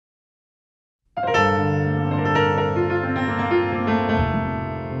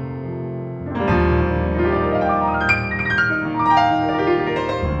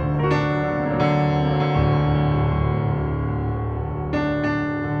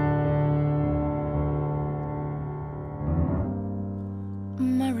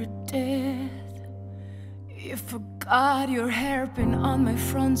got your hairpin on my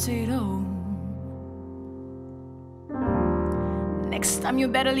front seat home. Next time you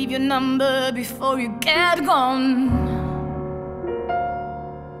better leave your number before you get gone.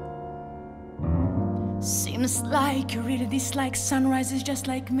 Seems like you really dislike sunrises just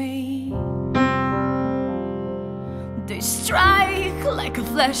like me. They strike like a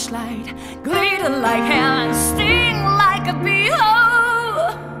flashlight, glitter like hell and sting like a bee.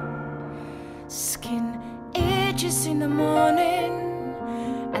 Oh, skin itches in the morning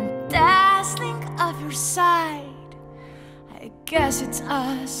and dazzling of your side. I guess it's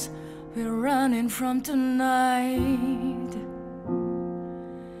us we're running from tonight.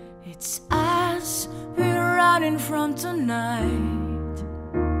 It's us we're running from tonight.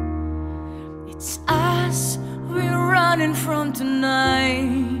 It's us we're running from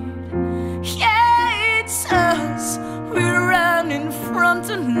tonight. Yeah, it's us we're running from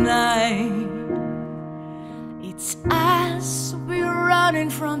tonight. It's us we're running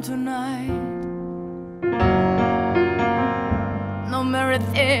from tonight. No,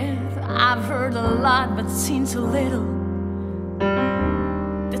 Meredith, I've heard a lot but seen so little.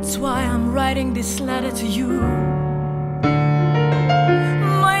 That's why I'm writing this letter to you.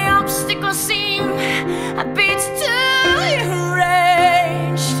 My obstacles seem a bit too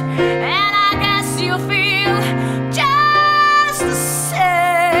arranged, and I guess you feel just the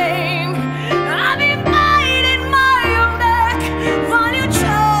same. I've been biting my own neck while you're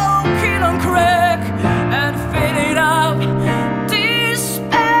choking on crack and filling up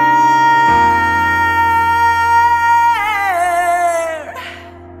despair.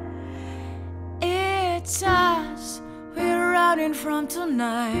 It's us we're running from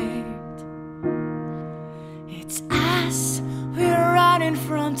tonight. It's us we're running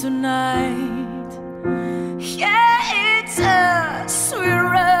from tonight. Yeah, it's us we're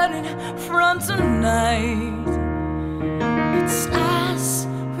running from tonight. It's us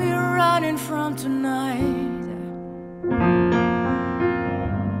we're running from tonight.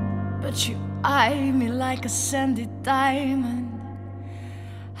 But you eye me like a sandy diamond,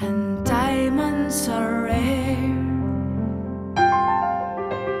 and diamonds are rare.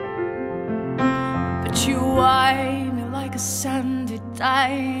 But you eye me like a sandy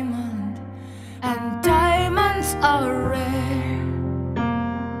diamond, and diamonds are rare.